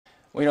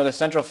Well, the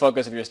central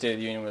focus of your State of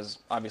the Union was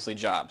obviously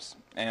jobs.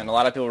 And a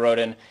lot of people wrote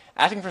in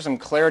asking for some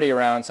clarity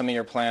around some of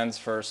your plans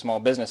for small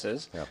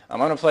businesses. Yeah. I'm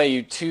going to play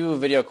you 2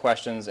 video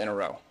questions in a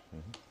row.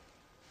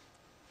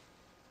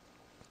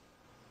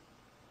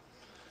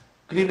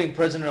 Good evening,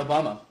 President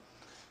Obama.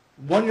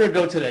 1 year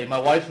ago today, my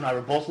wife and I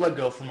were both let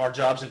go from our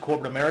jobs in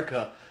corporate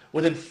America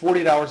within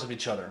 48 hours of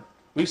each other.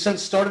 We've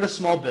since started a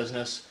small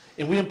business,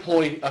 and we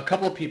employ a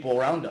couple of people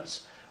around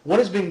us. What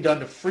is being done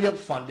to free up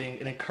funding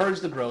and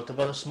encourage the growth of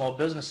other small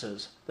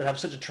businesses that have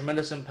such a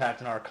tremendous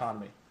impact in our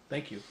economy?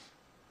 Thank you.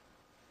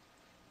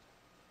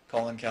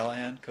 Colin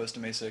Callahan, Costa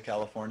Mesa,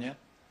 California.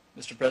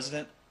 Mr.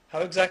 President, how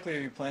exactly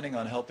are you planning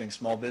on helping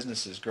small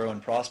businesses grow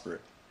and prosper,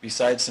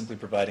 besides simply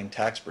providing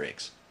tax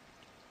breaks?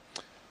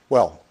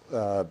 Well,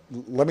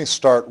 let me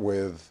start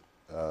with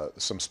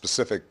some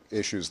specific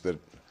issues that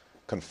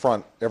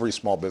confront every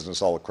small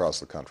business all across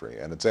the country.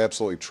 And it's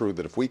absolutely true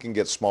that if we can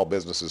get small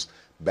businesses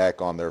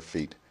back on their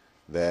feet,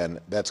 then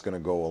that's going to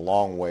go a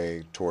long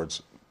way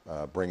towards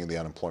bringing the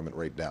unemployment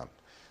rate down,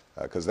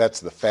 because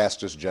that's the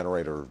fastest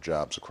generator of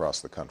jobs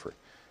across the country.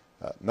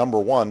 Number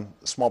one,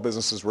 small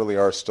businesses really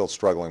are still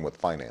struggling with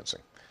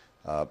financing.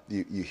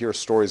 You hear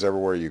stories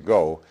everywhere you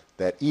go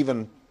that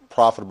even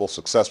profitable,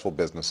 successful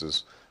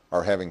businesses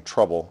are having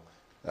trouble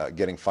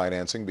getting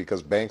financing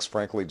because banks,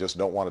 frankly, just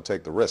don't want to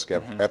take the risk.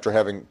 After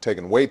having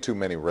taken way too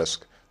many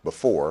risks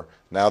before,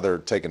 now they're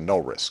taking no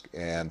risk,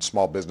 and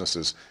small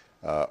businesses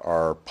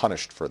are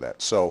punished for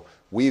that. So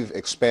we've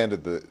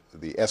expanded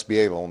the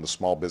SBA loan, the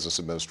Small Business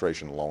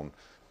Administration loan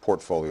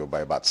portfolio,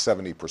 by about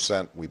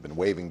 70%. We've been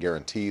waiving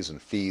guarantees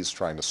and fees,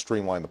 trying to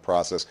streamline the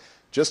process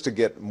just to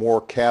get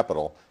more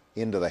capital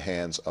into the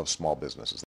hands of small businesses.